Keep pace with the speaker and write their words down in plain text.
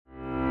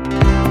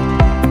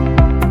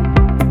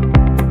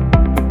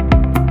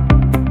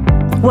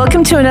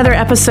Welcome to another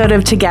episode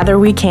of Together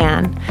We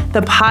Can,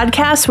 the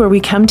podcast where we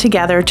come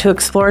together to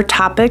explore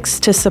topics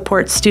to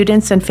support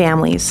students and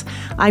families.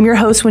 I'm your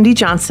host, Wendy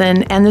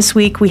Johnson, and this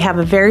week we have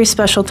a very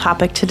special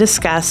topic to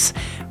discuss,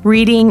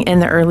 reading in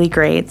the early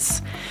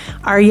grades.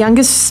 Our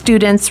youngest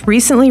students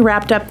recently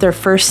wrapped up their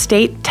first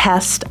state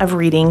test of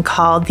reading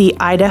called the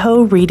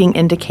Idaho Reading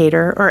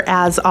Indicator, or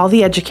as all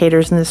the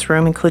educators in this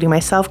room, including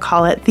myself,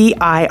 call it the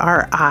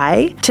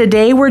IRI.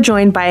 Today we're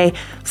joined by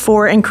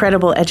 4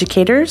 incredible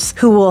educators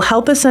who will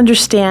help us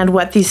understand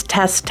what these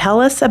tests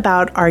tell us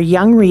about our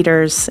young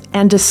readers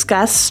and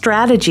discuss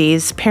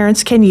strategies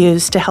parents can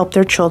use to help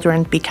their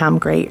children become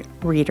great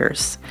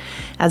readers.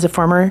 As a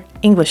former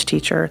English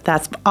teacher,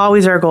 that's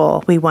always our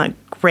goal. We want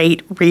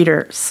great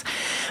readers.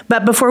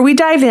 But before we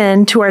dive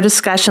into our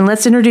discussion,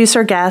 let's introduce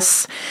our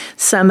guests,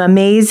 some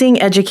amazing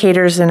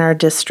educators in our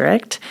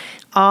district,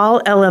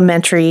 all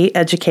elementary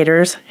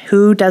educators.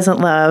 Who doesn't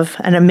love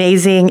an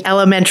amazing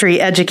elementary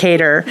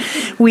educator?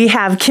 We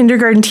have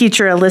kindergarten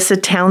teacher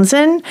Alyssa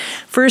Townsend,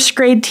 first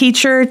grade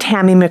teacher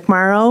Tammy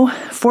McMorrow,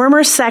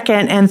 former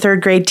second and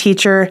third grade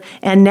teacher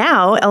and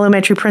now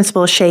elementary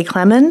principal Shea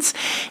Clemens,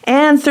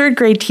 and third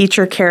grade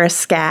teacher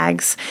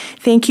Skaggs.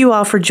 Thank you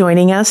all for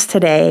joining us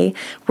today.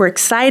 We're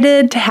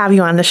excited to have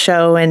you on the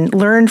show and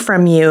learn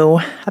from you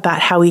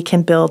about how we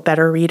can build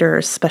better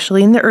readers,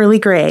 especially in the early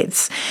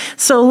grades.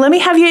 So let me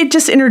have you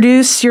just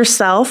introduce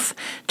yourself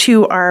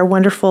to our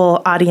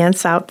wonderful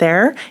audience out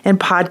there in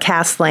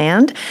podcast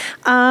land.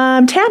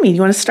 Tammy, you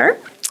want to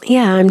start?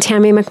 Yeah, I'm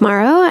Tammy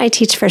McMorrow. I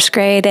teach first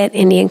grade at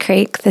Indian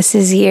Creek. This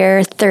is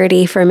year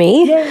 30 for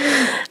me.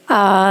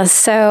 I'm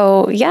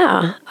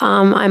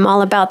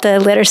all about the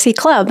literacy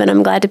club, and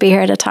I'm glad to be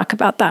here to talk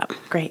about that.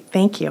 Great,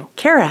 thank you.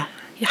 Kara.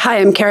 Hi,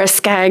 I'm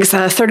Skaggs,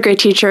 a third grade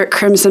teacher at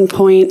Crimson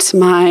Point,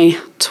 my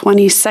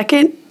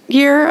 22nd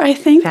year, I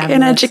think, Fabulous.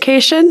 In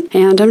education.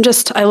 And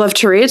I love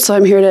to read, so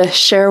I'm here to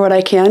share what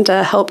I can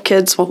to help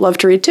kids love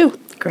to read too.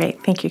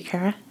 Great, thank you,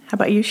 Kara. How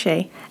about you,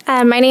 Shea?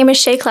 My name is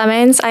Shea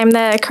Clemens. I'm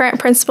the current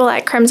principal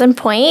at Crimson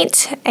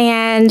Point,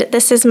 and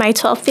this is my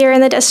 12th year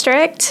in the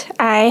district.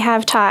 I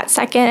have taught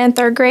second and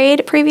third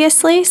grade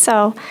previously,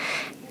 so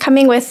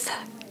coming with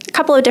a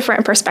couple of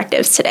different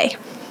perspectives today.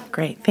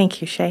 Great,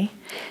 thank you, Shea.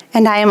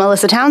 And I am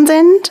Alyssa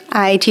Townsend.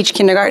 I teach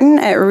kindergarten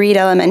at Reed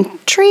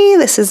Elementary.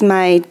 This is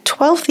my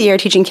 12th year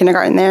teaching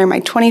kindergarten there, my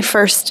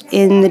 21st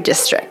in the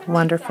district.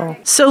 Wonderful.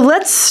 So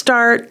let's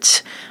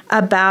start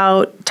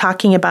about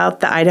talking about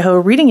the Idaho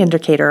Reading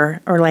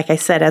Indicator, or like I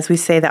said, as we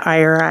say, the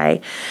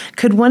IRI.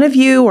 Could one of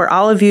you or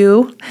all of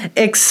you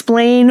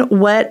explain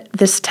what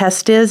this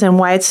test is and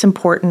why it's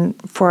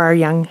important for our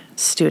young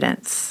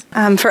students?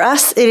 For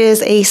us, it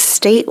is a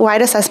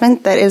statewide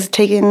assessment that is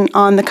taken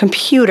on the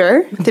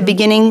computer at the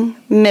beginning,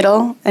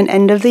 middle, and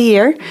end of the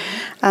year.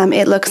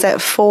 It looks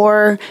at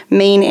 4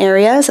 main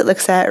areas. It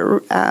looks at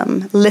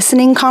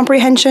listening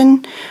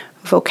comprehension,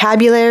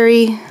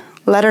 vocabulary,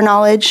 letter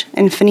knowledge,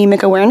 and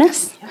phonemic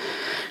awareness.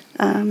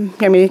 You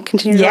want me to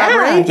continue to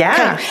elaborate?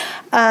 Yeah.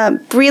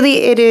 Okay. Really,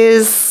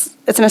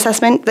 it's an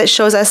assessment that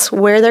shows us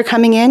where they're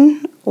coming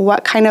in,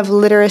 what kind of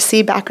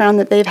literacy background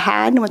that they've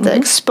had, what the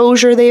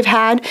exposure they've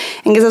had,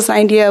 and gives us an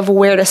idea of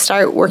where to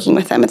start working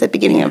with them at the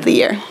beginning of the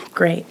year.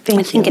 Great, thank you.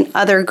 I think in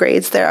other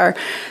grades there are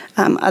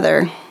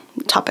other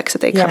topics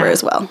that they cover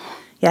as well.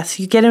 Yes,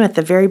 you get them at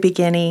the very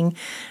beginning,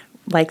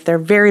 like they're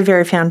very,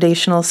 very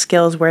foundational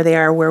skills, where they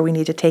are, where we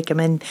need to take them,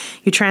 and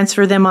you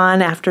transfer them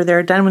on after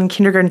they're done in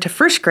kindergarten to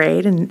first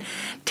grade. And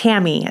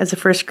Tammy, as a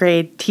first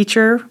grade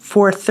teacher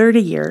for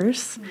 30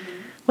 years,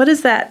 what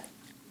does that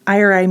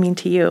IRI mean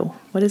to you?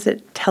 What does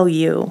it tell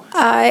you?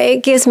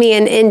 It gives me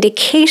an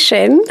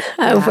indication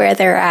of where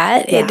they're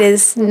at. Yeah. It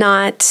is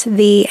not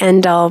the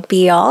end-all,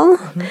 be-all,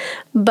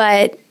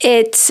 but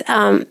it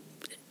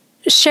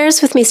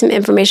shares with me some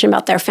information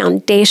about their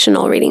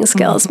foundational reading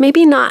skills.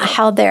 Maybe not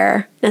how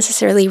they're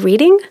necessarily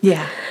reading,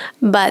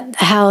 but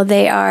how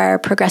they are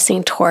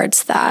progressing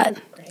towards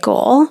that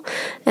goal.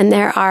 And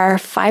there are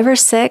 5 or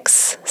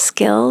 6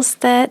 skills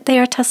that they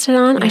are tested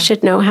on. Yeah. I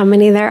should know how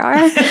many there are.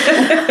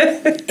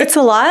 It's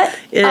a lot.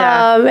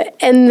 Yeah.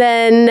 And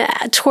then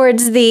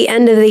towards the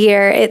end of the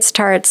year, it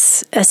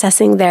starts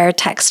assessing their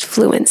text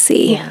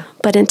fluency. Yeah.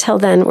 But until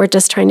then, we're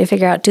just trying to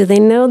figure out, do they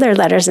know their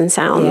letters and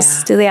sounds?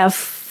 Yeah. Do they have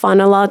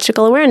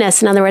phonological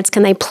awareness? In other words,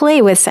 can they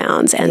play with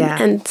sounds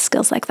and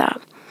skills like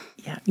that?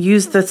 Yeah,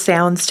 use the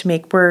sounds to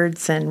make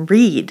words and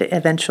read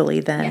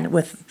eventually then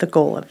with the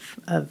goal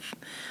of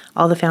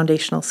all the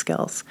foundational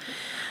skills.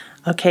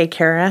 Okay,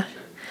 Kara.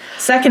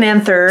 Second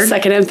and third.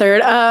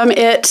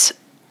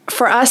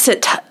 For us,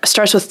 it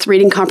starts with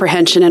reading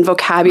comprehension and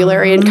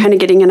vocabulary and kind of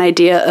getting an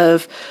idea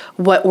of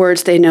what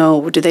words they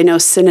know. Do they know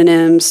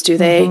synonyms? Do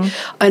they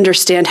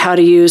understand how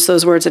to use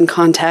those words in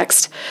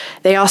context?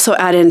 They also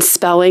add in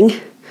spelling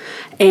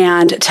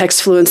and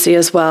text fluency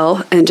as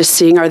well, and just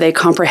seeing, are they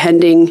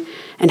comprehending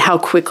and how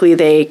quickly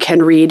they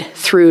can read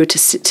through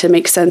to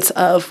make sense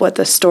of what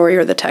the story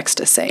or the text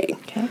is saying.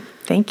 Okay,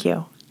 thank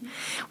you.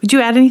 Would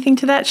you add anything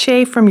to that,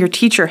 Shea, from your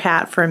teacher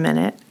hat for a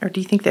minute? Or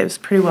do you think that was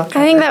pretty well covered?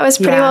 I think that was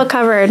pretty well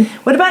covered.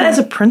 What about as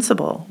a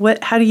principal?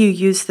 How do you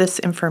use this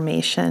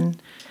information?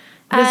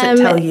 What does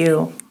it tell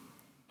you?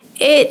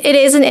 It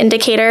is an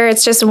indicator.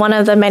 It's just one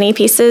of the many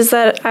pieces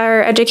that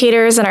our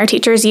educators and our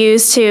teachers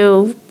use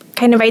to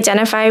kind of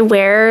identify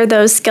where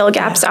those skill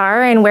gaps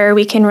are and where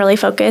we can really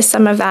focus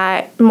some of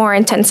that more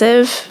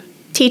intensive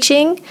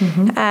teaching.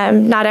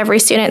 Not every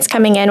student's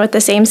coming in with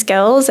the same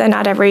skills, and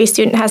not every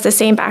student has the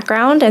same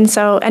background, and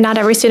not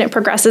every student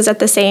progresses at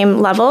the same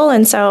level.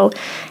 And so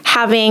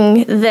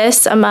having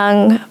this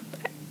among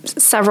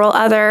several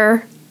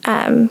other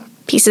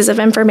pieces of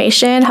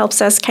information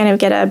helps us kind of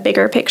get a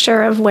bigger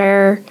picture of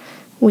where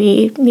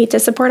we need to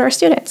support our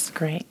students.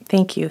 Great.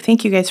 Thank you.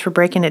 Thank you guys for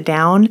breaking it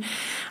down.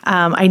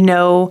 I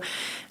know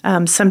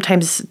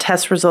sometimes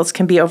test results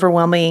can be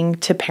overwhelming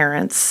to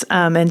parents.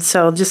 And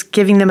so just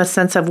giving them a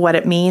sense of what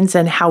it means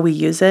and how we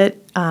use it,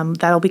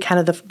 that'll be kind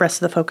of the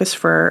rest of the focus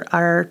for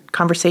our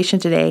conversation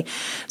today.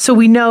 So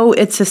we know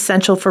it's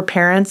essential for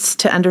parents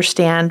to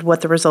understand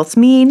what the results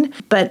mean,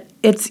 but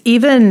it's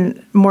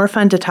even more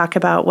fun to talk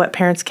about what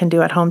parents can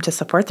do at home to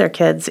support their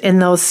kids in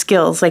those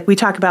skills. Like we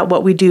talk about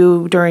what we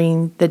do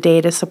during the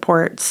day to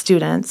support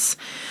students.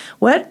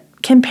 What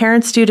can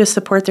parents do to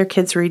support their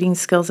kids' reading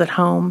skills at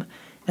home,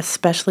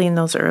 especially in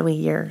those early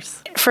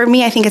years? For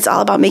me, I think it's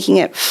all about making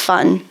it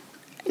fun.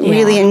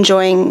 Really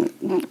enjoying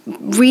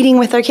reading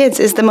with our kids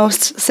is the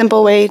most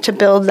simple way to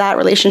build that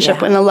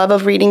relationship and a love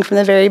of reading from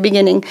the very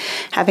beginning.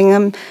 Having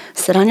them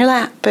sit on your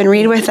lap and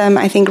read with them.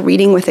 I think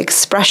reading with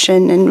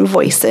expression and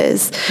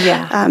voices,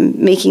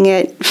 making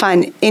it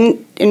fun.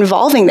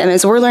 Involving them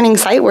as we're learning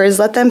sight words,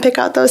 let them pick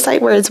out those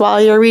sight words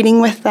while you're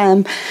reading with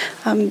them.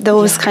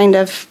 Those kind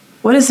of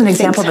What is an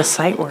example of a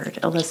sight word,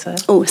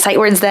 Alyssa? Oh, sight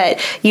words that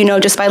you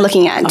know just by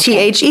looking at.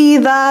 T-H-E,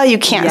 the, you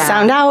can't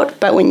sound out,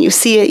 but when you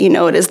see it, you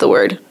know it is the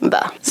word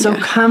the. So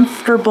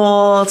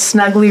comfortable,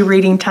 snuggly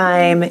reading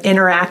time,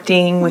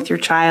 interacting with your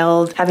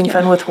child, having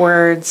fun with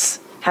words,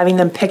 having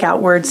them pick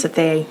out words that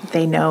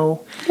they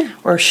know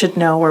or should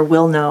know or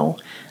will know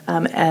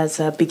as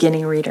a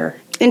beginning reader.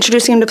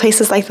 Introducing them to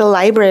places like the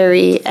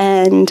library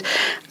and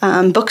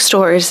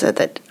bookstores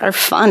that are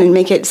fun and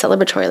make it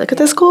celebratory. Look at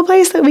this cool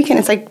place that we can.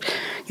 It's like,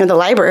 the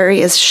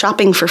library is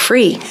shopping for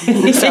free.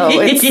 So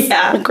it's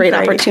a great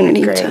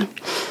opportunity.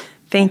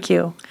 Thank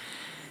you.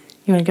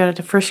 You want to go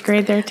to first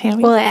grade there,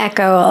 Tammy? Well, I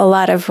echo a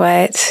lot of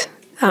what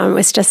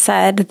was just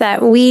said,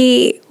 that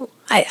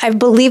I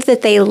believe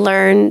that they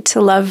learn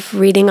to love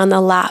reading on the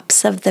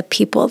laps of the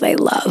people they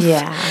love.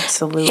 Yeah,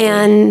 absolutely.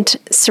 And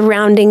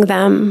surrounding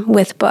them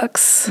with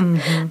books,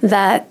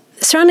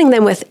 surrounding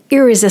them with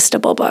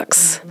irresistible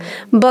books,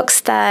 books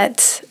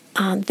that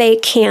they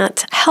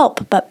can't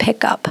help but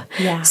pick up.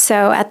 Yeah.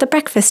 So at the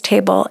breakfast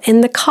table,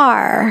 in the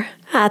car,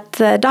 at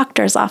the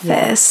doctor's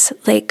office,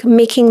 like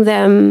making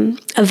them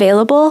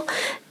available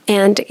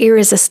and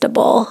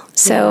irresistible.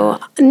 So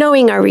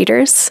knowing our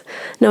readers,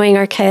 knowing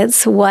our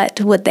kids,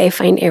 what would they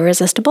find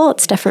irresistible?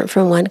 It's different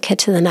from one kid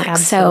to the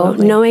next. Absolutely.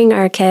 So knowing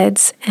our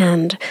kids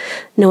and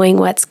knowing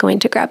what's going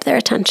to grab their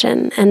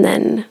attention and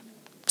then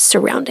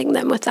surrounding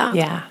them with that.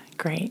 Yeah,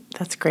 great.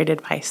 That's great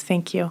advice.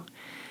 Thank you.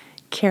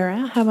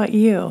 Kara, how about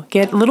you?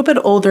 Get a little bit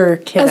older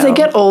kiddo. As they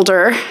get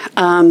older,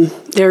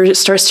 there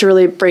starts to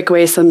really break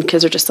away. Some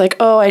kids are just like,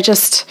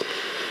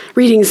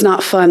 reading's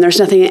not fun. There's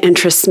nothing that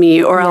interests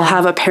me. Or I'll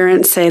have a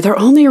parent say, they're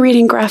only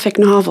reading graphic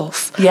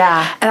novels.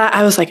 Yeah. And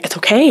I was like, it's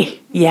okay.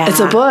 Yeah.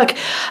 It's a book.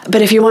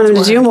 But if you want them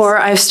to do more,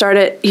 I've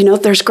started,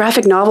 there's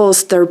graphic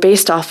novels. They're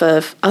based off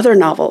of other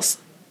novels.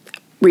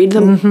 Read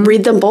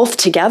them both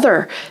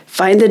together.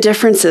 Find the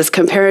differences,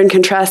 compare and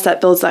contrast.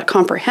 That builds that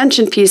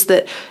comprehension piece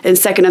that in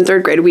second and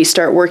third grade we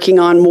start working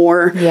on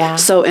more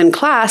so in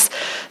class.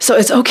 So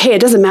it's okay.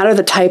 It doesn't matter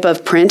the type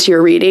of print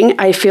you're reading.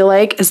 I feel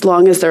like as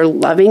long as they're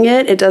loving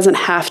it, it doesn't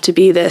have to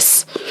be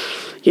this,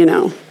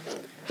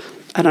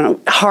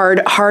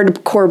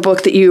 hardcore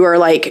book that you are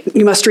like,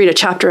 you must read a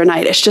chapter a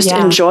night. It's just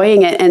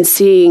enjoying it and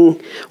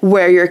seeing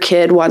where your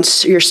child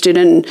wants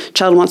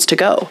to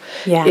go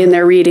in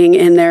their reading,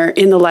 in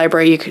the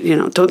library.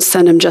 Don't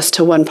send them just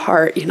to one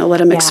part, let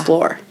them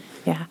explore.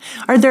 Yeah.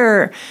 Are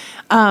there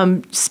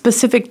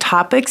specific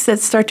topics that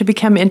start to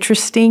become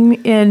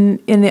interesting in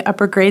the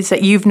upper grades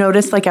that you've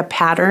noticed, like a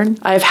pattern?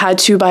 I've had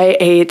to buy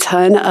a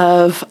ton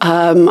of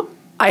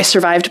I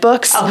Survived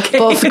books,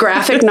 both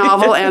graphic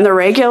novel and the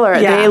regular.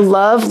 Yeah. They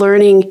love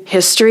learning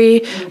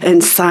history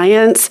and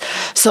science.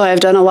 So I've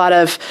done a lot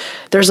of,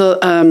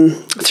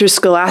 through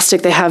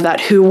Scholastic, they have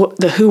that who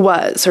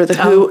was, or or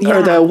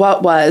the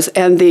what was,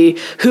 and the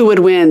who would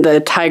win, the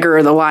tiger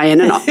or the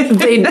lion. And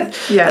they,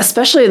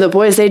 especially the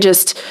boys,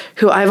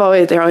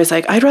 they're always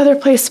like, I'd rather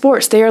play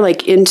sports. They are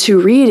like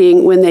into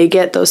reading when they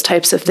get those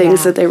types of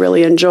things that they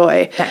really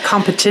enjoy. That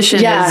competition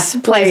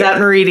plays out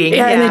in reading.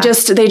 Yeah, and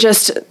they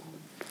just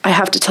I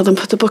have to tell them,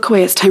 put the book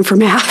away. It's time for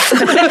math.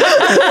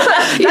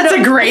 That's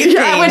a great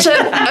thing. Which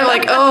I'm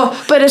like,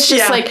 but it's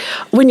just like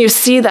when you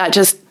see that,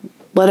 just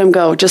let them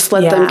go. Just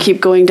let them keep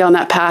going down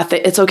that path.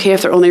 It's okay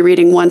if they're only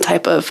reading one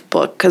type of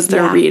book because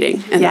they're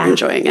reading and they're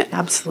enjoying it.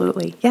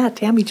 Absolutely. Yeah,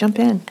 Tammy, jump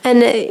in.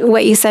 And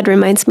what you said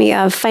reminds me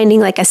of finding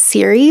like a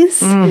series,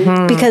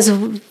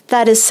 because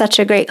that is such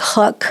a great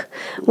hook.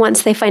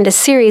 Once they find a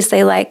series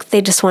they like,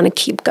 they just want to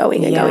keep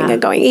going and going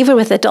and going. Even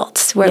with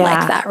adults, we're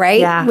like that,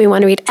 right? Yeah. We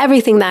want to read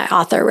everything that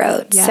author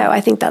wrote. Yeah. So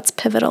I think that's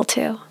pivotal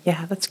too.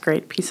 Yeah, that's a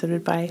great piece of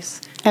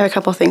advice. I have a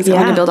couple of things I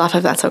want to build off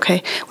of. That's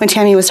okay. When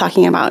Tammy was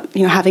talking about,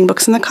 having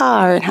books in the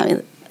car and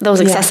having those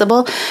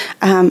accessible,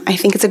 I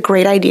think it's a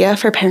great idea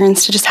for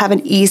parents to just have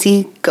an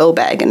easy go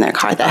bag in their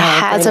car that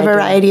has a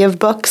variety of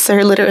books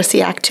or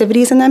literacy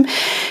activities in them,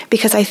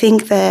 because I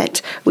think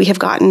that we have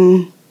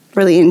gotten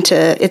really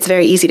into, it's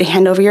very easy to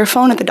hand over your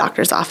phone at the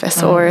doctor's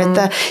office or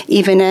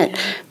even at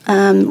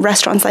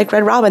restaurants like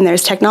Red Robin.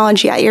 There's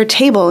technology at your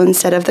table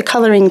instead of the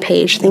coloring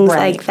page, things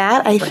like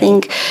that. I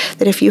think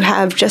that if you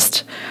have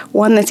just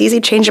one that's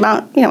easy, change them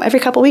out, every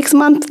couple weeks, a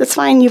month, that's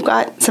fine. You've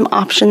got some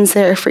options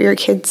there for your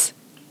kids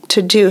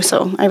to do.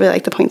 So I really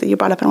like the point that you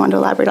brought up and wanted to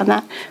elaborate on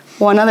that.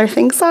 One other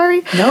thing,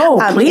 sorry. No,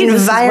 please.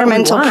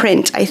 Environmental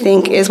print, I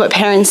think, is what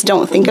parents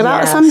don't think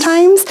about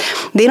sometimes.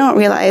 They don't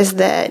realize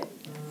that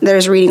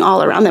there's reading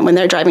all around them when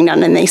they're driving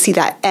down and they see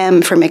that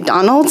M for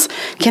McDonald's.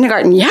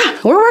 Kindergarten, we're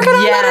working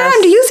on that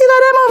M. Do you see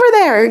that M over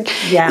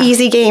there? Yeah.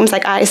 Easy games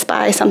like I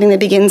Spy, something that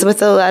begins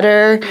with a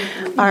letter,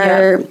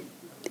 are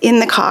in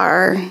the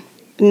car.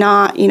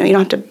 Not, you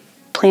don't have to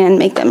plan,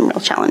 make them real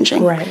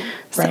challenging. Right.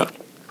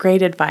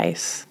 Great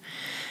advice.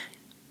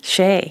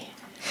 Shea.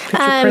 Put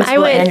your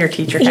principal and your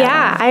teacher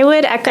hat on. I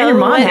would echo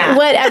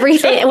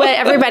what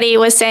everybody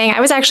was saying. I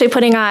was actually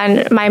putting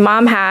on my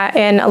mom hat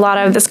in a lot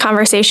of this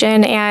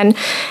conversation and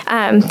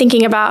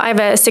thinking about, I have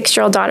a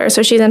 6-year-old daughter,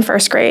 so she's in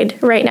first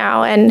grade right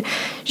now, and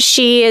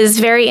she is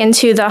very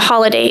into the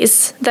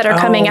holidays that are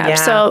coming up.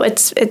 So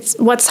it's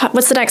what's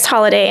the next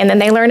holiday, and then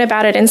they learn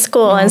about it in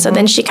school, and so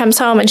then she comes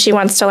home and she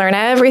wants to learn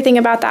everything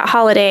about that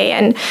holiday.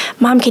 And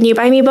Mom, can you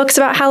buy me books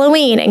about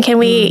Halloween? And can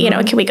we,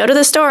 can we go to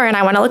the store? And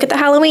I want to look at the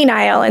Halloween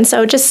aisle. And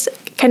so just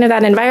kind of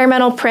that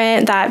environmental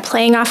print, that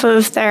playing off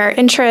of their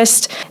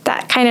interest,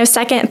 that kind of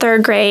 2nd,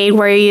 3rd grade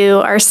where you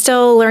are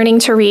still learning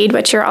to read,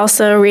 but you're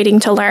also reading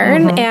to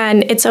learn.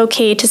 And it's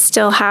okay to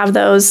still have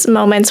those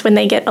moments when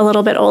they get a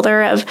little bit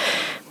older of,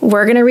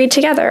 we're going to read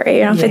together.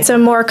 If it's a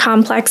more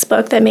complex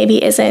book that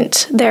maybe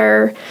isn't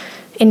their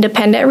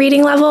independent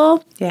reading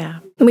level. Yeah.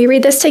 We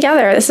read this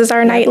together. This is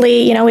our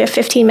nightly, we have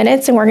 15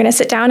 minutes and we're going to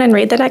sit down and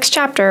read the next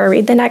chapter or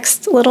read the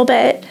next little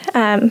bit.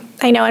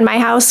 I know in my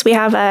house we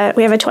have a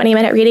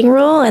 20-minute reading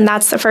rule, and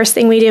that's the first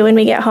thing we do when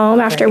we get home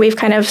after we've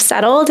kind of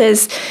settled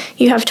is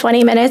you have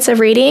 20 minutes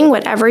of reading,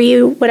 whatever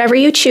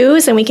you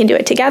choose, and we can do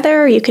it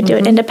together or you can do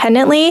it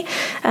independently.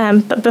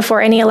 But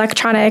before any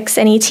electronics,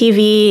 any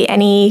TV,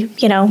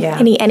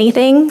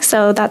 anything.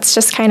 So that's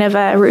just kind of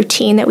a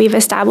routine that we've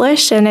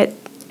established, and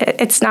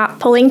it's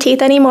not pulling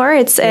teeth anymore.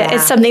 It's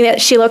something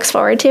that she looks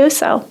forward to.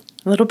 So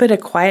a little bit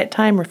of quiet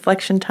time,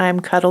 reflection time,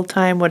 cuddle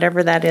time,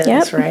 whatever that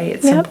is, right?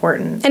 It's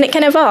important. And it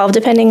can evolve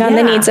depending on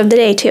the needs of the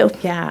day too.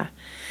 Yeah.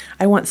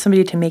 I want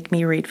somebody to make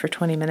me read for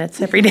 20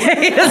 minutes every day.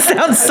 It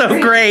sounds so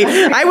great.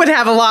 I would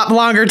have a lot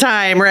longer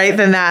time, right,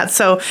 than that.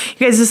 So,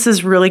 you guys, this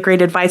is really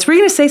great advice. Were you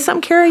going to say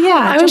something, Kara? Yeah.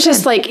 I was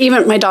just like,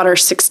 even my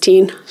daughter's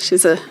 16.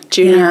 She's a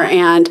junior,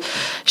 and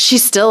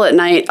she's still at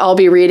night. I'll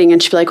be reading,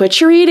 and she'll be like,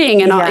 "What you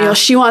reading?" And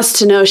she wants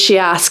to know. She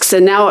asks,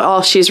 and now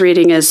all she's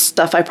reading is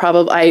stuff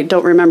I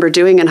don't remember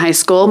doing in high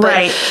school.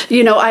 But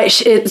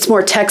it's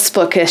more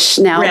textbookish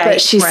now. Right,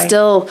 but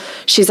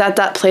she's at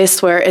that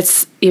place where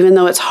it's, even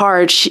though it's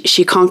hard,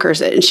 she conquers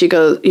it. And she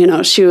goes,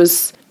 she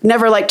was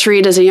never liked to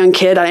read as a young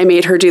kid. I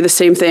made her do the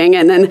same thing.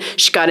 And then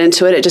she got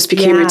into it. It just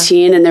became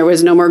routine, and there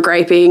was no more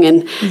griping.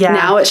 And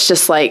now it's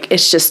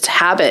just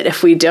habit.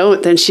 If we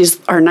don't, then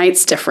our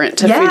night's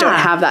different. If we don't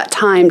have that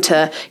time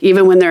to,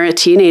 even when they're a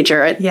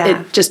teenager,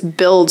 it just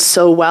builds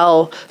so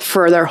well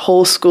for their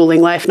whole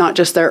schooling life, not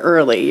just their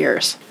early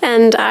years.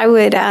 And I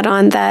would add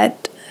on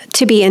that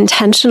to be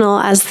intentional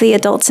as the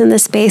adults in the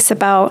space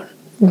about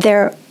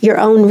your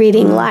own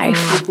reading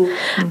life.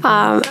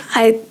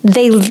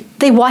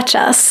 They watch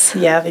us.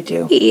 Yeah, they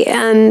do.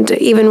 And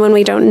even when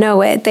we don't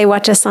know it, they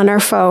watch us on our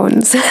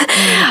phones.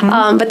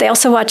 But they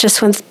also watch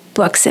us with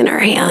books in our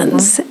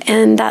hands.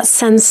 And that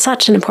sends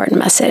such an important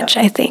message,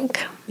 I think.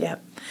 Yeah.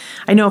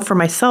 I know for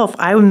myself,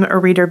 I'm a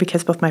reader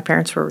because both my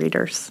parents were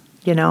readers.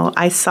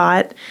 I saw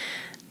it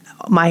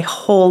my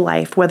whole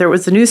life, whether it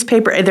was the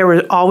newspaper, there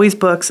were always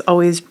books,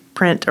 always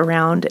print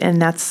around,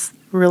 and that's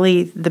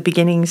really the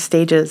beginning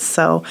stages.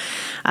 So,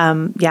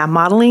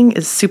 modeling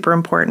is super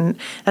important.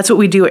 That's what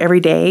we do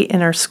every day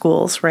in our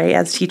schools, right?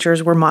 As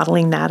teachers, we're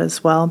modeling that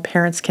as well.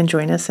 Parents can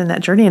join us in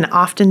that journey and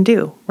often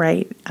do,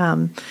 right?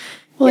 And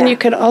you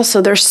could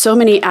also, there's so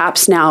many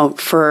apps now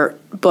for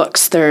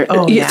books. They're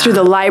through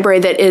the library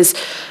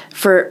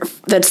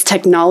that's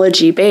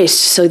technology based,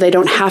 so they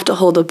don't have to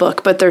hold a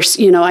book. But there's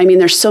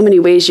so many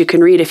ways you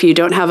can read if you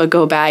don't have a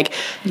go bag.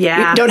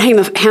 Yeah. Don't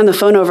hand the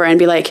phone over and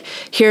be like,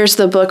 here's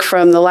the book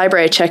from the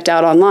library I checked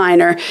out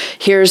online, or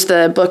here's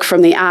the book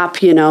from the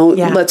app,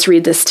 let's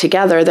read this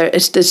together.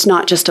 It's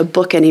not just a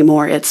book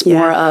anymore. It's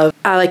more of,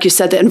 like you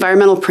said, the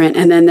environmental print.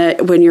 And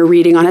then when you're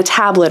reading on a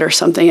tablet or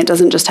something, it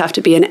doesn't just have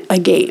to be a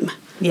game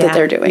that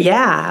they're doing.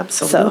 Yeah,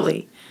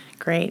 absolutely.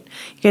 Great.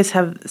 You guys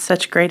have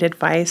such great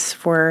advice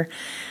for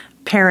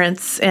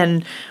parents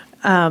and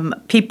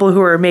people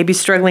who are maybe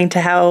struggling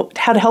to how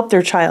to help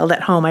their child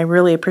at home. I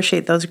really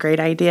appreciate those great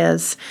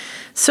ideas.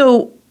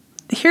 So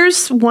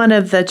here's one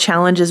of the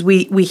challenges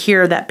we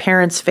hear that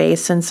parents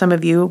face, and some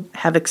of you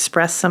have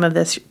expressed some of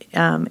this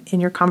in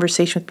your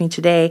conversation with me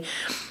today.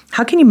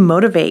 How can you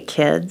motivate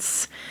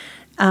kids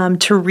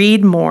to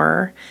read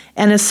more?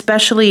 And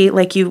especially,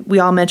 like we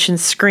all mentioned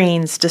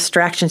screens,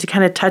 distractions. You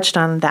kind of touched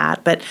on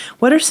that. But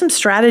what are some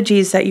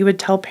strategies that you would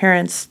tell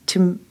parents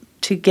to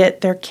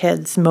get their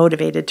kids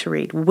motivated to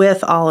read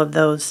with all of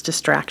those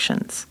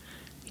distractions?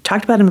 You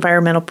talked about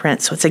environmental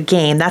print, so it's a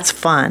game. That's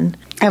fun.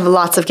 I have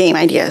lots of game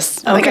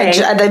ideas. Okay.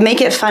 The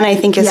make it fun, I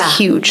think, is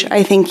huge.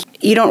 I think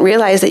you don't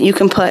realize that you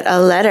can put a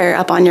letter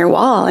up on your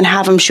wall and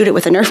have them shoot it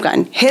with a Nerf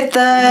gun. Hit the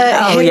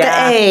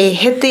A,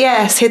 hit the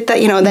S, hit the,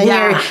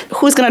 then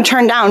who's going to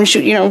turn down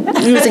using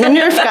a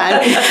Nerf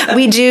gun?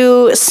 We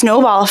do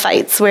snowball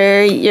fights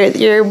where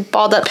your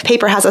balled up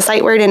paper has a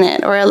sight word in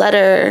it or a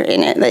letter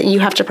in it that you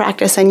have to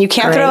practice, and you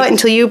can't throw it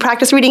until you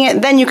practice reading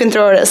it, then you can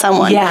throw it at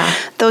someone. Yeah.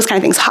 Those kind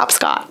of things.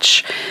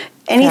 Hopscotch.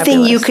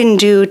 Anything you can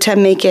do to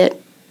make it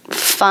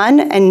fun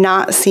and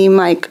not seem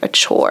like a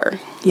chore.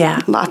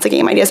 Yeah. Lots of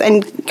game ideas,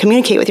 and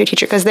communicate with your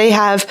teacher because they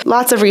have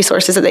lots of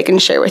resources that they can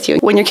share with you.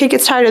 When your kid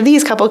gets tired of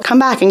these couple, come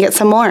back and get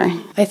some more.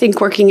 I think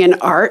working in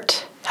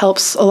art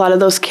helps a lot of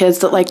those kids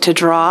that like to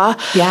draw.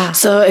 Yeah.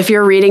 So if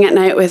you're reading at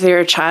night with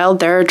your child,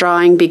 they're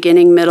drawing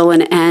beginning, middle,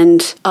 and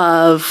end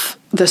of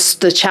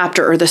the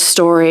chapter or the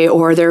story,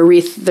 or they're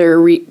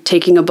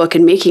taking a book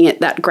and making it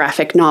that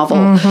graphic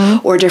novel,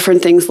 or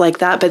different things like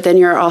that. But then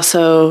you're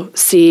also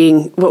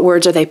seeing what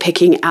words are they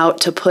picking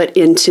out to put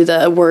into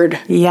the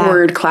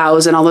word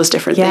clouds and all those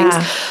different things.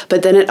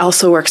 But then it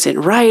also works in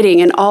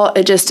writing and all.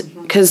 It just,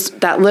 because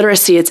that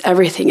literacy, it's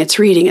everything. It's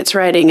reading, it's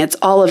writing, it's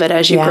all of it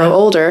as you grow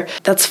older.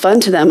 That's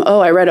fun to them. Oh,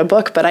 I read a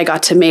book, but I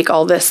got to make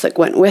all this that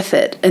went with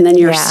it. And then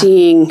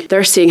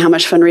they're seeing how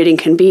much fun reading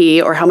can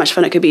be, or how much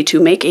fun it could be to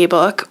make a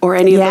book,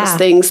 or any of those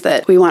things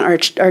that we want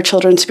our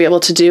children to be able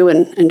to do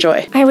and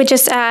enjoy. I would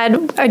just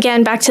add,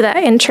 again, back to that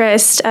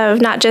interest of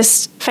not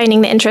just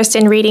finding the interest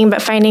in reading,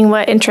 but finding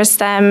what interests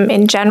them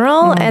in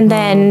general, and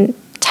then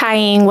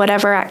tying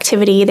whatever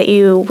activity that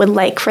you would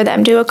like for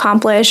them to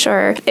accomplish.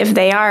 Or if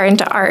they are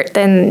into art,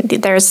 then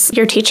there's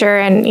your teacher,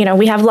 and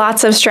we have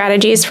lots of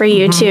strategies for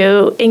you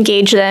to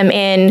engage them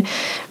in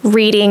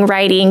reading,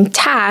 writing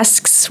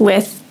tasks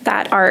with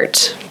that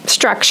art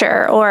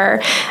structure.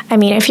 Or,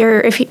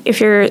 if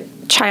your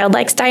child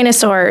likes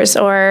dinosaurs,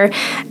 or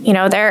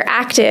they're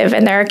active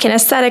and they're a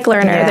kinesthetic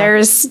learner,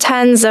 there's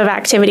tons of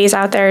activities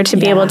out there to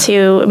be able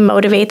to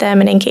motivate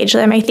them and engage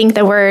them. I think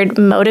the word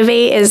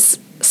motivate is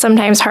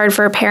sometimes hard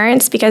for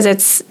parents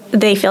because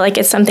they feel like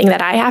it's something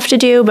that I have to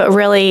do, but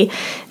really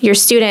you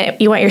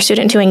want your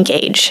student to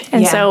engage.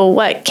 And so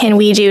what can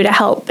we do to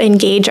help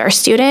engage our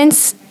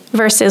students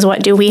versus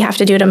what do we have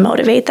to do to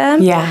motivate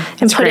them? Yeah.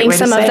 And putting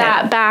some of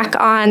that back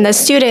on the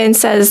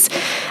students as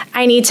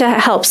I need to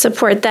help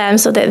support them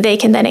so that they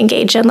can then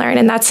engage and learn.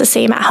 And that's the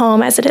same at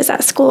home as it is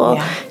at school.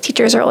 Yeah.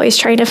 Teachers are always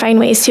trying to find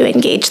ways to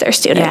engage their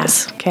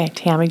students. Yeah. Okay.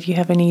 Tammy, do you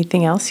have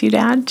anything else you'd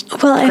add?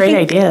 Well, Great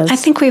ideas. I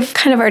think we've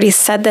kind of already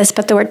said this,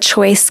 but the word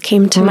choice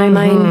came to my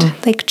mind.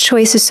 Like,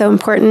 choice is so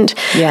important.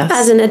 Yes.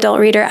 As an adult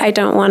reader, I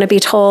don't want to be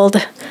told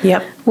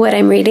what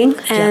I'm reading,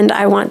 and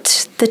I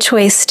want the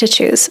choice to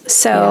choose.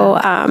 So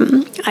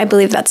I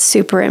believe that's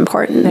super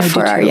important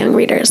for our young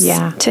readers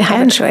to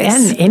have a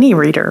choice. And any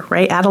reader,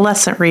 right?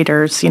 Adolescent readers,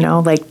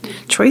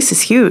 choice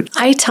is huge.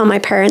 I tell my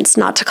parents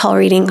not to call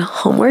reading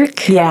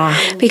homework. Yeah.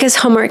 Because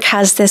homework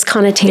has this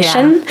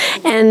connotation,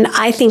 and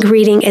I think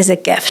reading is a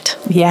gift.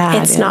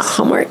 Yeah. It's not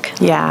homework.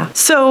 Yeah.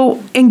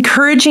 So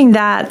encouraging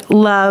that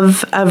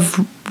love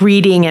of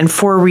reading and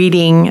for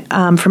reading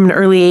from an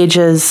early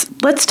ages,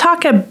 let's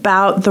talk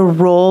about the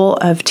role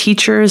of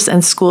teachers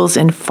and schools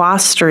in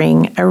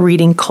fostering a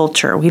reading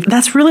culture.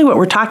 That's really what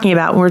we're talking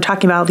about when we're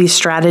talking about these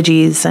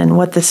strategies and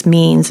what this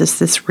means is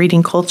this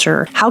reading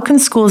culture. How can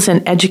schools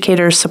and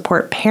educators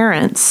support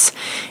parents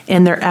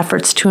in their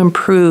efforts to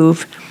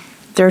improve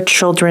their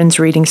children's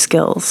reading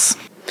skills?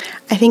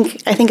 I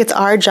think it's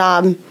our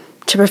job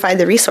to provide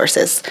the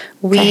resources.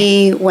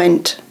 We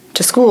went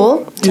to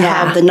school to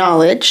have the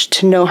knowledge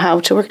to know how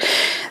to work.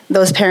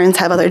 Those parents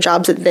have other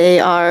jobs that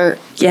they are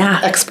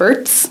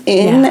experts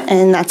in,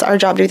 and that's our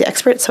job to be the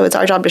experts. So it's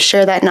our job to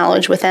share that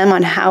knowledge with them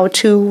on how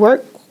to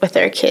work with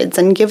their kids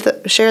and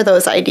share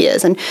those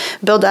ideas and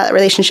build that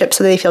relationship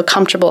so they feel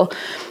comfortable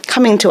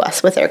coming to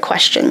us with their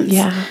questions.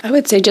 Yeah. I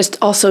would say just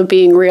also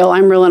being real.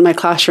 I'm real in my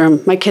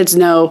classroom. My kids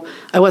know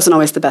I wasn't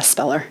always the best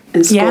speller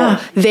in school.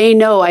 Yeah. They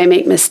know I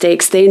make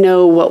mistakes. They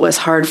know what was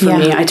hard for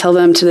me. I tell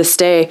them to this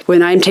day,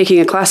 when I'm taking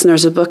a class and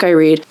there's a book I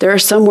read, there are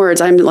some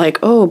words I'm like,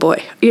 oh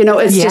boy.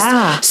 It's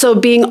just, so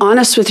being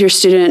honest with your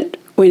student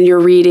when you're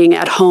reading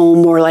at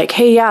home, or like,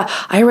 hey,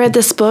 I read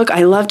this book,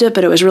 I loved it,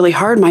 but it was really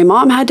hard. My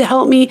mom had to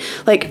help me.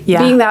 Like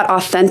being that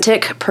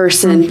authentic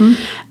person.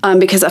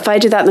 Because if I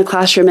do that in the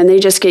classroom and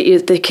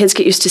the kids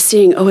get used to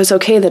seeing, it's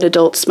okay that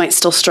adults might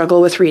still struggle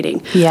with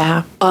reading.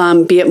 Yeah.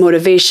 Be it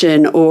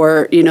motivation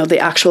or, the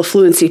actual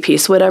fluency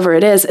piece, whatever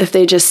it is, if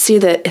they just see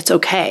that it's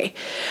okay.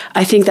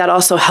 I think that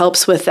also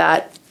helps with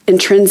that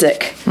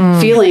intrinsic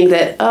feeling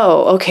that,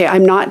 okay,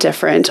 I'm not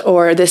different,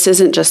 or this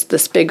isn't just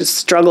this big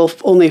struggle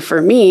only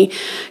for me.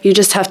 You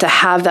just have to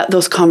have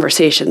those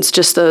conversations,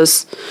 just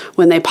those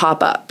when they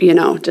pop up,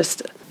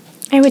 just.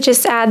 I would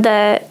just add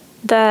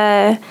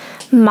the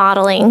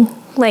modeling,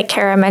 like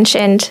Kara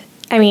mentioned.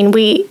 I mean,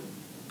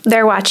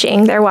 they're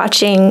watching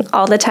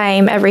all the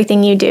time,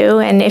 everything you do.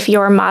 And if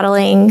you're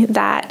modeling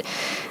that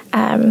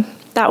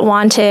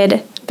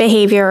wanted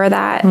behavior or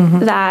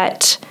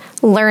that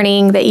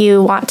learning that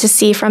you want to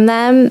see from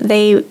them,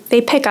 they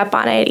pick up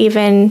on it,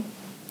 even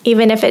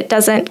if it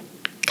doesn't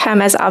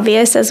come as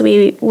obvious as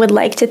we would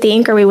like to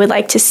think or we would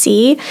like to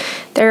see.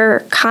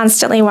 They're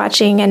constantly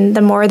watching, and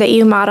the more that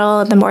you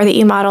model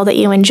that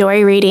you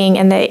enjoy reading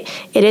and that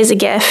it is a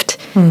gift,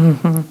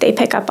 they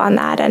pick up on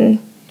that and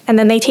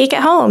then they take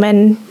it home.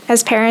 And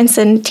as parents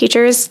and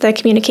teachers, the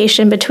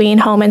communication between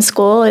home and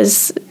school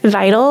is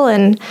vital.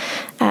 And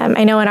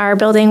I know in our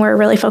building we're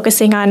really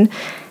focusing on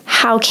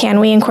how can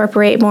we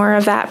incorporate more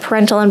of that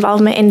parental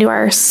involvement into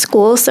our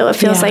school so it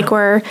feels like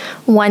we're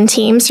one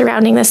team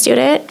surrounding the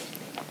student,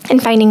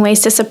 and finding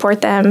ways to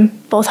support them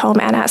both home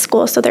and at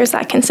school so there's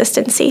that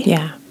consistency.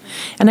 Yeah.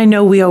 And I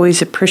know we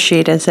always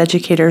appreciate as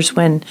educators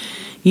when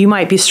you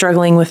might be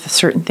struggling with a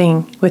certain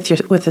thing with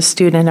a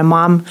student, a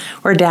mom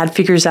or dad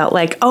figures out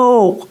like,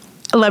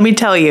 let me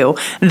tell you,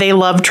 they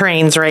love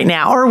trains right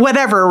now, or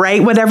whatever,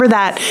 right? Whatever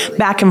that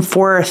back and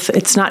forth,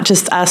 it's not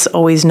just us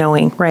always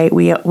knowing, right?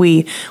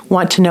 We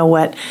want to know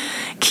what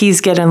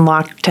keys get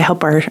unlocked to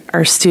help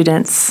our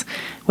students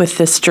with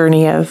this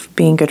journey of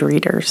being good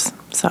readers.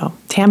 So,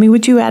 Tammy,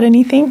 would you add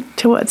anything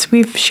to what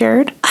we've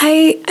shared?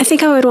 I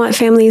think I would want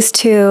families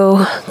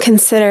to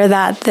consider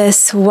that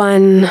this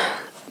one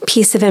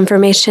piece of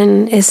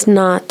information is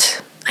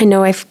not, I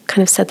know I've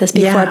kind of said this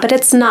before, but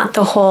it's not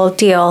the whole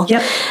deal.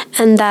 Yep.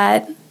 And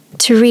that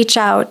to reach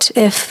out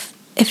if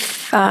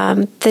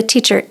the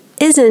teacher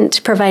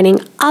isn't providing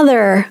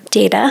other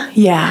data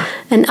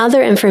and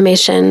other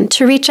information,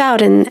 to reach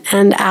out and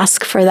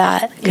ask for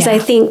that. Because I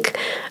think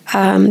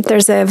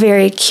there's a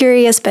very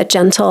curious but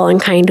gentle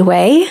and kind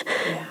way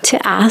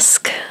to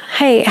ask,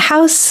 hey,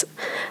 how's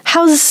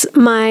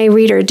my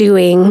reader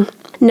doing?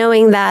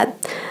 Knowing that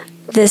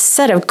this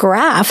set of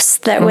graphs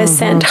that was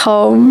sent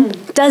home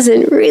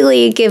doesn't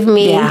really give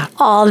me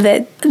all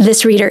that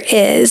this reader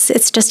is.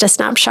 It's just a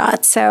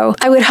snapshot. So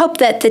I would hope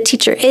that the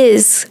teacher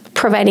is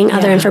providing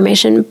other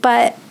information.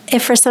 But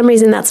if for some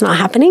reason that's not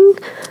happening,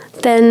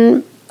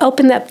 then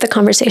open up the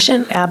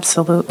conversation.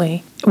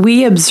 Absolutely.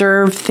 We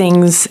observe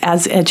things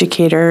as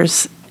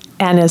educators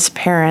and as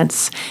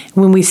parents.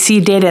 When we see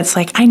data, it's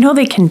like, I know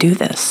they can do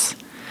this.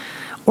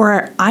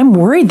 Or I'm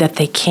worried that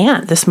they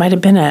can't. This might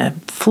have been a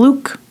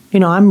fluke.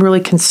 I'm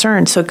really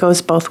concerned. So it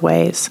goes both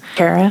ways.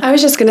 Kara? I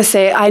was just going to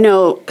say, I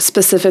know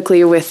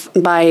specifically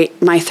by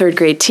my third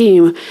grade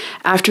team,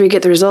 after we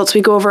get the results,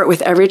 we go over it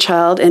with every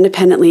child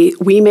independently.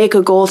 We make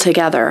a goal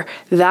together.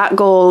 That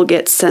goal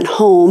gets sent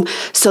home.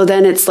 So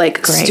then it's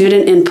like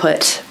student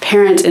input,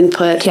 parent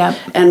input,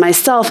 and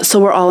myself. So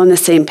we're all on the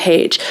same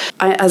page.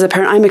 As a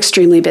parent, I'm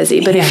extremely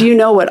busy. But if you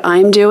know what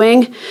I'm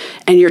doing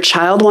and your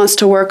child wants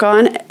to work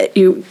on,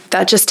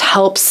 that just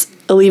helps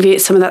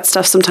alleviate some of that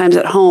stuff sometimes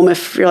at home.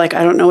 If you're like,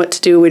 I don't know what to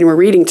do when we're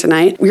reading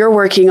tonight, we're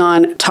working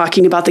on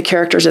talking about the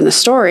characters in the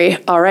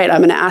story. All right,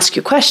 I'm going to ask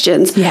you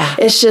questions.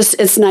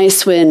 It's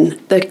nice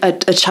when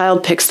a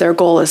child picks their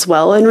goal as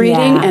well in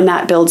reading, and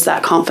that builds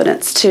that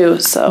confidence too.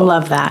 So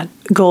love that.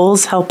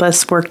 Goals help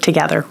us work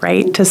together,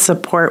 right, to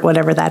support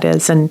whatever that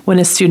is. And when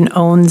a student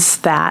owns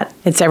that,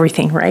 it's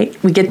everything,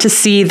 right? We get to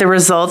see the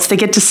results. They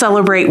get to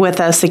celebrate with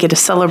us. They get to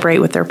celebrate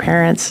with their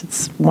parents.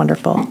 It's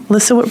wonderful.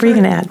 Alyssa, what were you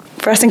going to add?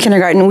 For us in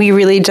kindergarten, we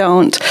really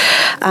don't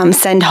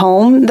send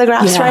home the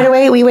graphs right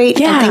away. We wait.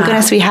 And thank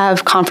goodness we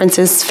have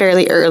conferences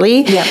fairly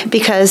early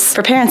because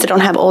for parents that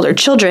don't have older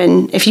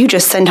children, if you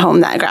just send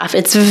home that graph,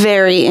 it's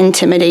very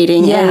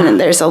intimidating.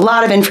 And there's a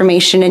lot of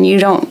information and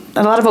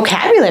a lot of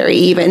vocabulary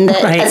even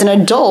that as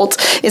an adult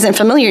isn't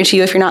familiar to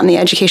you if you're not in the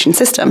education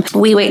system.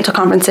 We wait until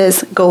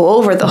conferences, go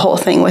over the whole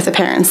thing with the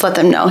parents, let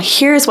them know,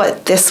 here's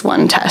what this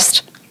one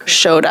test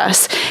showed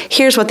us,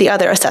 here's what the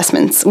other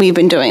assessments we've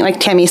been doing. Like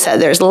Tammy said,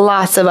 there's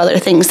lots of other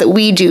things that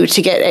we do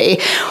to get a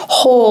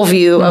whole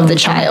view of the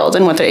child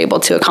and what they're able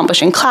to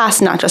accomplish in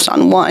class, not just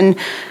on one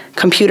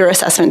computer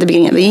assessment at the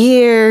beginning of the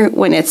year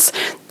when it's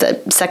the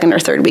second or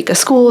third week of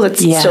school. That's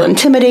still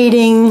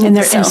intimidating. And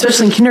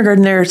especially in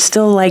kindergarten, they're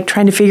still like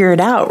trying to figure it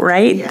out,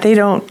 right?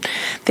 Yeah.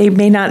 They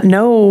may not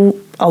know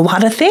a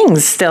lot of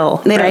things still,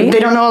 They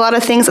don't know a lot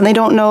of things, and they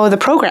don't know the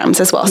programs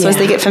as well. So as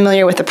they get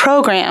familiar with the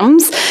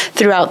programs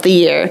throughout the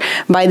year,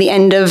 by the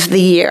end of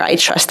the year, I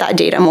trust that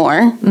data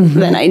more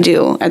than I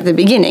do at the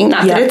beginning.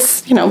 Not that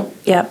it's,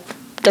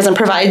 doesn't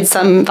provide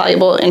some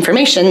valuable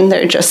information.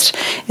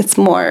 It's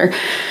more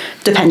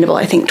dependable,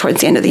 I think,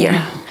 towards the end of the year.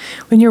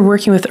 When you're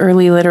working with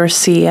early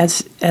literacy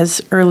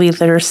as early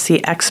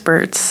literacy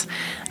experts,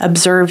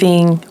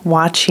 observing,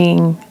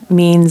 watching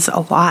means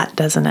a lot,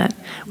 doesn't it?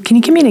 Can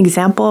you give me an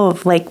example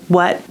of like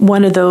what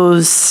one of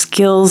those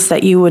skills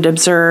that you would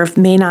observe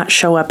may not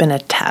show up in a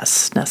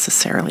test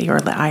necessarily,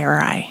 or the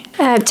IRI?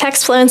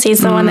 Text fluency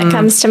is the one that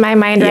comes to my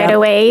mind right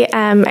away.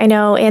 I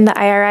know in the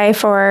IRI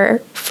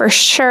for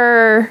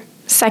sure,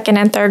 second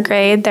and third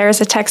grade,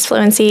 there's a text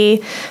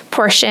fluency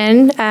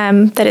portion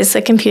that is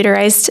a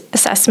computerized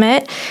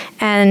assessment.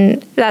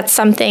 And that's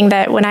something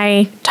that when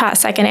I taught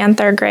second and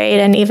third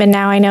grade, and even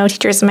now I know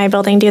teachers in my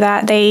building do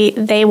that,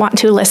 they want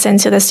to listen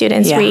to the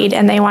students read,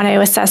 and they want to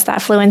assess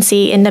that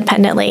fluency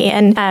independently.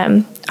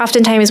 And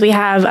oftentimes we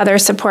have other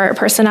support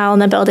personnel in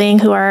the building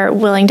who are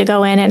willing to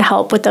go in and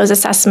help with those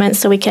assessments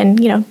so we can,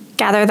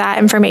 gather that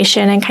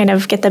information and kind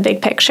of get the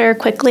big picture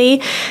quickly.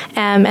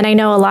 And I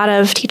know a lot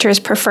of teachers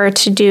prefer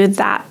to do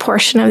that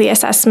portion of the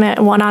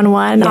assessment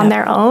one-on-one on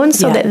their own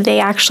so that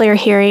they actually are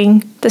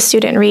hearing the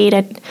student read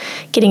and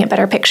getting a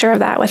better picture of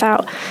that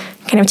without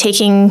kind of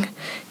taking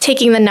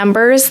the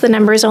numbers. The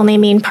numbers only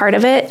mean part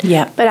of it,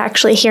 but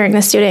actually hearing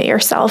the student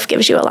yourself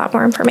gives you a lot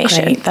more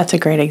information. Great. That's a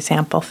great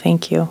example.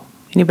 Thank you.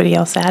 Anybody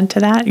else add to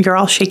that? They're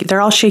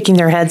all shaking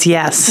their heads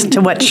yes to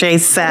what Shea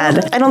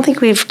said. I don't think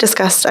we've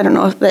discussed, I don't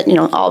know that,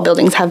 all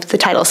buildings have the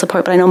title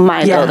support, but I know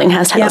my building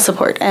has title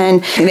support.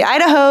 And the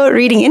Idaho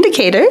Reading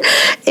Indicator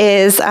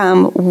is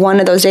one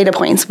of those data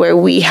points where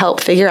we help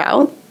figure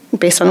out,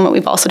 based on what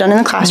we've also done in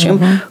the classroom,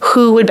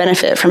 who would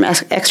benefit from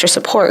extra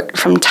support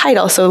from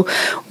title. So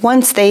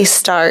once they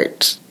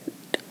start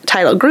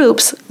title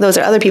groups, those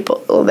are other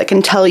people that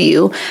can tell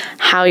you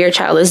how your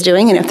child is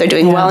doing, and if they're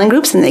doing well in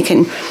groups and they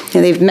can,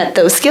 they've met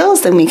those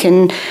skills, then we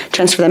can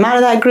transfer them out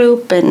of that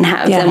group and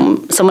have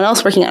someone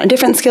else working on a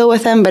different skill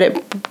with them. But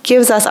it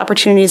gives us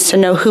opportunities to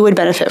know who would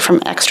benefit from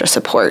extra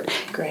support.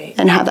 Great.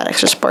 And have that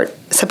extra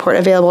support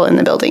available in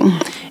the building.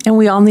 And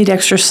we all need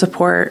extra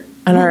support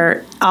on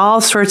our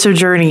all sorts of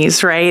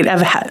journeys, right?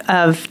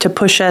 Of to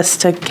push us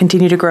to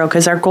continue to grow,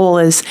 because our goal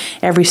is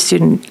every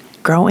student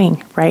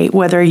growing, right?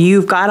 Whether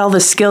you've got all the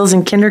skills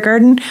in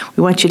kindergarten,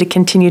 we want you to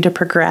continue to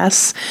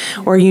progress,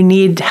 or you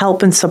need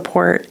help and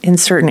support in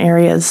certain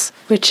areas.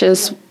 Which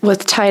is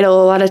with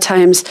title, a lot of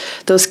times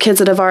those kids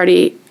that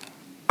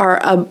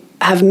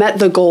have met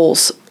the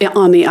goals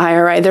on the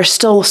IRI, there's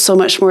still so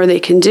much more they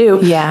can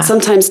do. Yeah.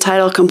 Sometimes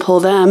title can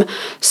pull them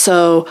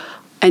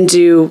and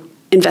do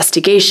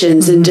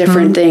investigations and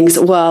different things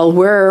while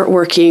we're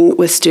working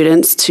with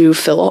students to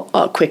fill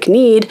a quick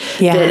need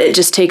that it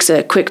just takes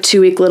a quick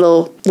 2-week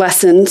little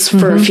lessons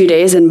for a few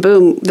days and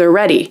boom, they're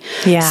ready.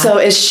 So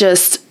it's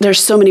just, there's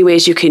so many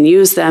ways you can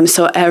use them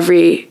so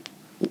every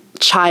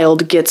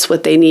child gets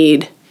what they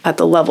need at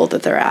the level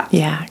that they're at.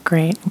 Yeah,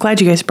 great. I'm glad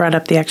you guys brought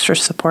up the extra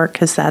support,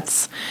 because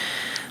that's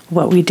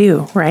what we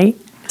do, right?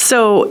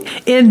 So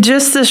in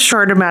just this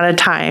short amount of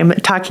time,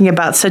 talking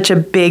about such a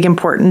big,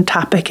 important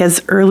topic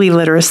as early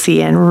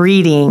literacy and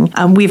reading,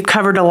 we've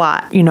covered a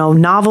lot.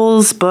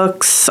 Novels,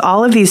 books,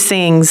 all of these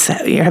things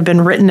have been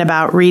written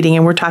about reading,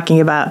 and we're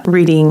talking about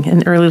reading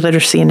and early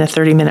literacy in a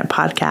 30-minute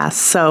podcast.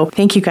 So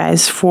thank you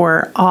guys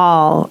for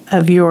all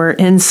of your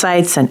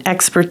insights and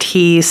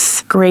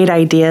expertise, great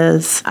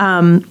ideas.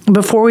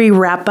 Before we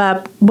wrap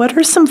up, what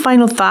are some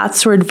final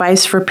thoughts or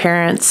advice for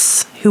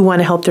parents who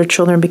want to help their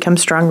children become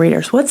strong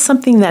readers? What's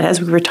something that,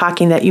 as we were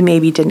talking, that you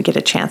maybe didn't get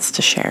a chance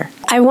to share?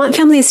 I want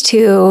families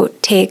to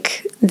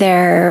take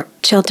their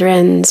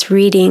children's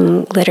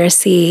reading,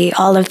 literacy,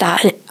 all of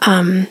that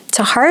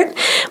to heart,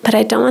 but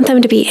I don't want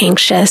them to be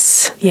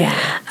anxious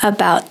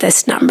about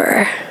this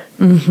number.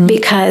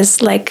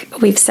 Because, like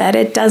we've said,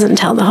 it doesn't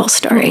tell the whole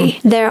story.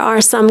 There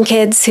are some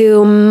kids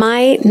who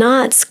might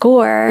not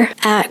score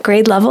at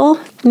grade level,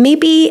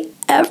 maybe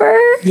ever.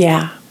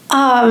 Yeah.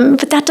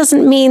 But that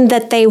doesn't mean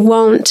that they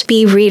won't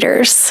be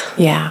readers.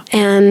 Yeah.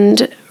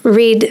 And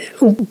read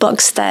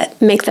books that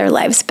make their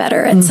lives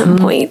better at some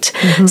point.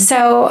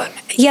 So,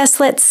 yes,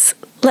 let's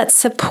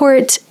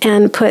support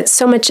and put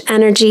so much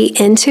energy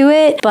into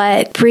it,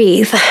 but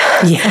breathe.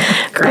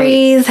 Yeah,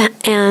 great. Breathe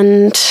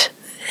and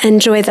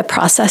enjoy the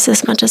process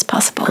as much as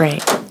possible.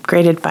 Great.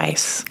 great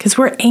advice. Because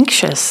we're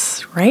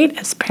anxious, right?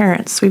 As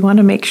parents, we want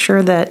to make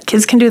sure that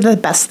kids can do the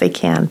best they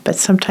can. But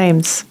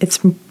sometimes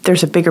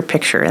there's a bigger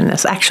picture in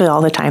this. Actually,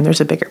 all the time,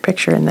 there's a bigger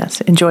picture in this.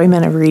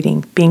 Enjoyment of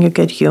reading, being a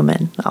good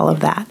human, all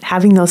of that.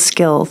 Having those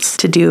skills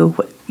to do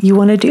what you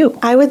want to do.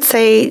 I would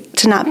say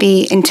to not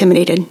be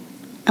intimidated.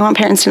 I want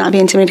parents to not be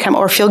intimidated to come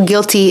or feel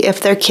guilty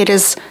if their kid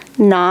is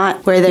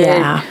not where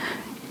they're,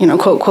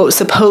 quote, quote,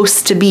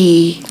 supposed to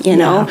be,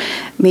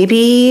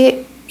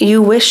 Maybe you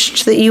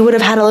wished that you would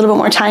have had a little bit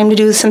more time to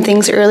do some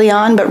things early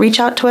on, but reach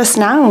out to us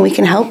now and we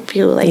can help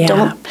you.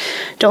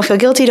 Don't feel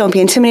guilty, don't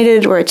be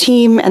intimidated. We're a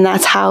team, and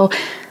that's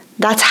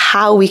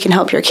how we can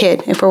help your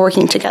kid if we're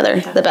working together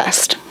the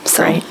best.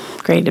 So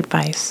Great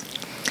advice.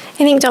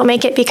 I think don't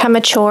make it become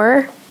a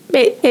chore.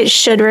 It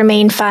should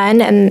remain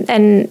fun,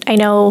 and I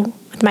know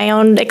my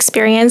own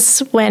experience,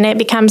 when it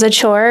becomes a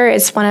chore,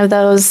 it's one of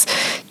those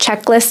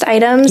checklist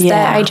items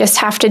that I just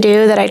have to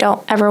do that I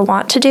don't ever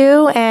want to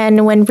do.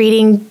 And when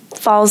reading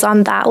falls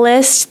on that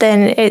list,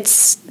 then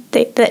it's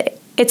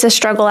a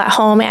struggle at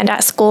home and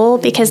at school,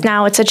 because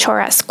now it's a chore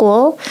at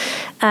school.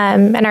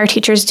 And our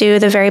teachers do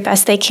the very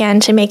best they can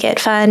to make it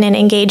fun and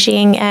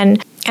engaging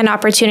and an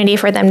opportunity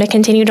for them to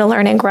continue to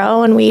learn and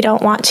grow. And we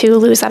don't want to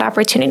lose that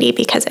opportunity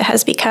because it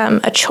has become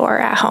a chore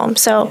at home.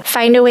 So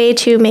find a way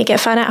to make it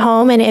fun at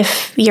home. And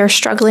if you're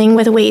struggling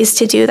with ways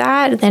to do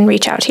that, then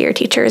reach out to your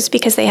teachers,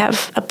 because they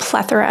have a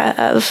plethora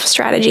of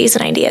strategies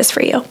and ideas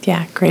for you.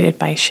 Yeah, great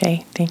advice,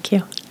 Shea. Thank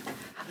you.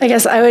 I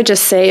guess I would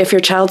just say, if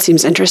your child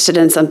seems interested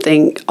in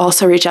something,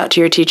 also reach out to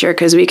your teacher,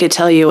 because we could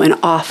tell you an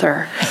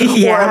author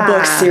or a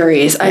book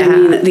series. I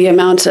mean, the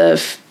amount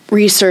of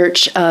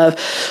research of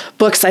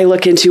books I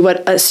look into,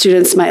 what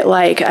students might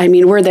like. I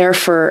mean, we're there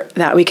for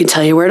that. We can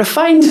tell you where to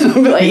find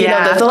them.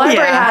 If the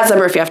library has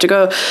them, or if you have to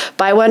go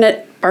buy one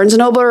at Barnes &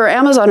 Noble or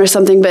Amazon or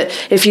something. But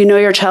if you know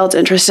your child's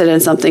interested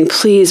in something,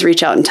 please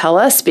reach out and tell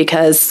us,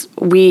 because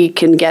we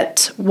can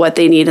get what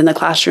they need in the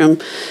classroom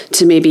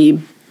to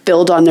maybe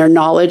build on their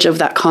knowledge of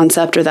that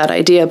concept or that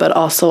idea, but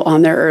also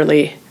on their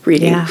early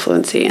reading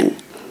fluency and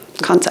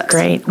concepts.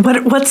 Great.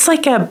 What's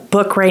like a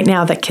book right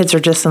now that kids are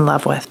just in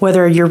love with,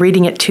 whether you're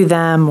reading it to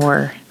them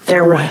or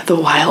The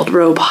Wild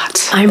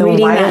Robot. I'm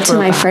reading that to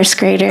my first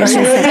graders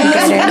and second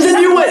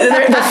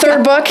graders. The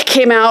third book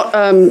came out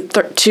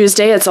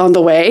Tuesday. It's on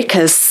the way,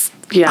 because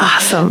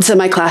awesome. It's in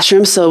my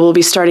classroom, so we'll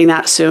be starting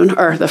that soon,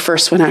 or the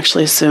first one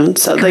actually soon.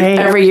 So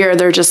every year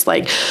they're just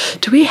like,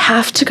 do we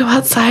have to go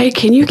outside?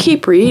 Can you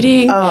keep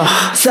reading?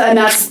 And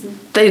that's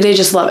they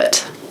just love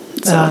it.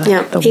 So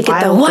you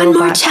get the one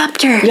more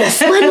chapter.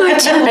 Yes. One more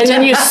chapter. And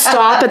then you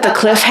stop at the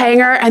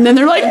cliffhanger, and then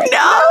they're like,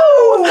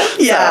 no!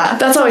 Yeah. So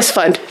that's always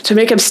fun, to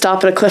make them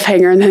stop at a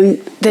cliffhanger, and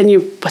then you,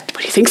 what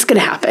do you think's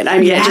going to happen? I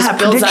mean, it just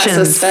builds that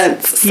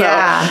suspense.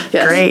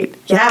 So, great.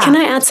 Yeah. Can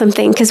I add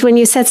something? Because when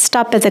you said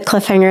stop at the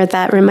cliffhanger,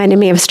 that reminded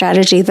me of a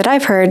strategy that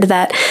I've heard,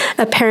 that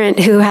a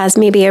parent who has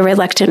maybe a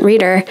reluctant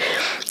reader,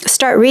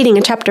 start reading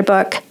a chapter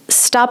book,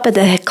 stop at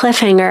the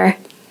cliffhanger,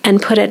 and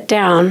put it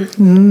down.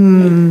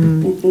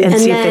 And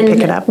see if they pick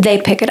it up.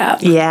 They pick it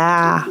up.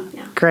 Yeah.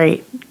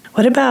 Great.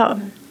 What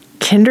about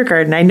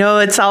kindergarten? I know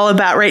it's all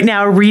about right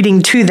now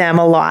reading to them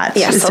a lot.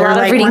 Yes, Is a there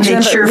lot of reading to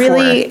them, but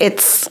really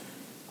it's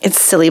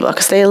silly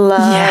books. They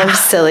love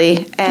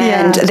silly,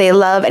 and they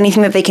love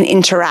anything that they can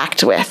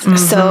interact with.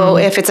 So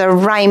if it's a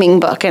rhyming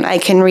book and I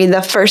can read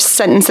the first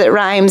sentence that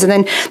rhymes and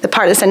then the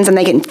part of the sentence, and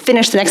they can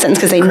finish the next sentence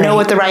because they know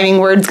what the rhyming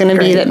word's going to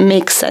be that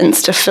makes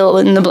sense to fill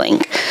in the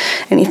blank.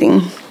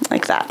 Anything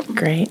like that.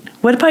 Great.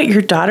 What about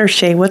your daughter,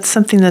 Shea? What's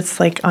something that's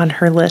like on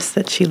her list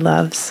that she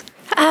loves?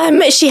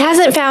 She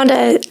hasn't found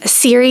a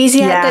series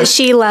yet that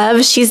she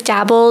loves. She's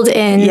dabbled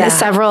in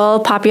several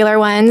popular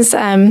ones.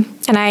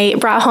 And I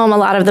brought home a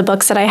lot of the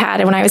books that I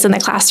had when I was in the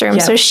classroom.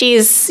 So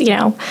she's,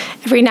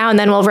 every now and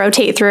then we'll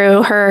rotate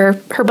through her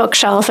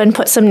bookshelf and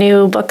put some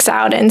new books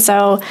out. And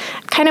so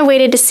I'm kind of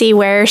waited to see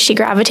where she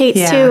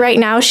gravitates to. Right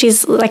now,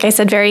 she's, like I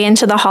said, very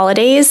into the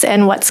holidays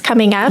and what's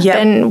coming up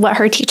and what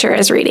her teacher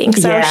is reading.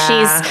 So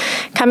she's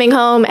coming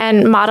home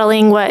and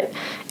modeling what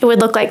it would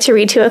look like to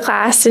read to a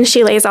class, and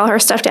she lays all her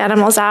stuffed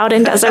animals out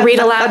and does a read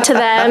aloud to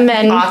them.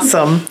 And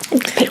awesome.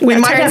 We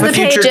might have a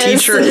future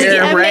teacher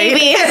here, right?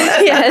 Maybe.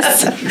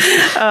 Yes.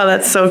 Oh,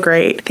 that's so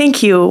great.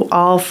 Thank you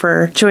all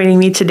for joining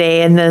me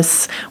today in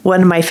this,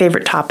 one of my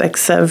favorite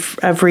topics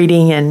of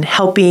reading and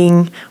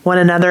helping one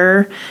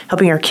another,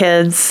 helping our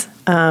kids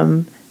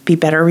be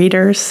better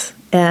readers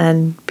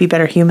and be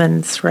better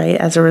humans, right,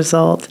 as a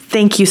result.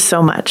 Thank you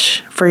so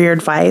much for your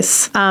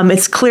advice.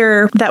 It's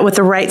clear that with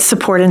the right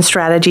support and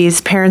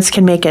strategies, parents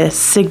can make a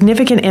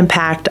significant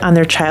impact on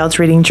their child's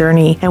reading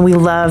journey, and we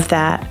love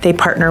that they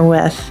partner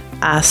with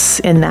us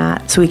in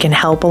that so we can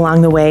help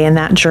along the way in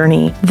that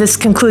journey. This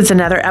concludes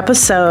another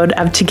episode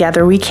of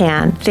Together We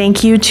Can.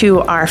 Thank you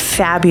to our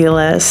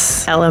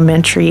fabulous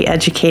elementary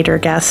educator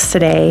guests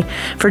today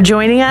for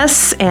joining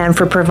us and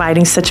for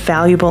providing such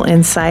valuable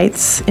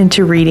insights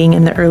into reading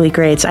in the early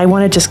grades. I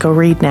want to just go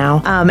read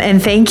now.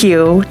 And thank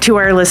you to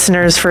our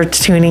listeners for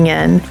tuning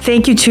in.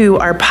 Thank you to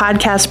our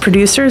podcast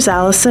producers,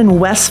 Allison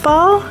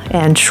Westfall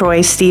and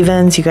Troy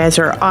Stevens. You guys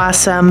are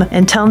awesome.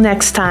 Until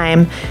next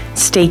time,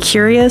 stay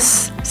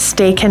curious,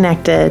 stay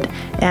connected,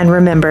 and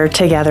remember,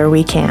 together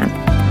we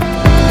can.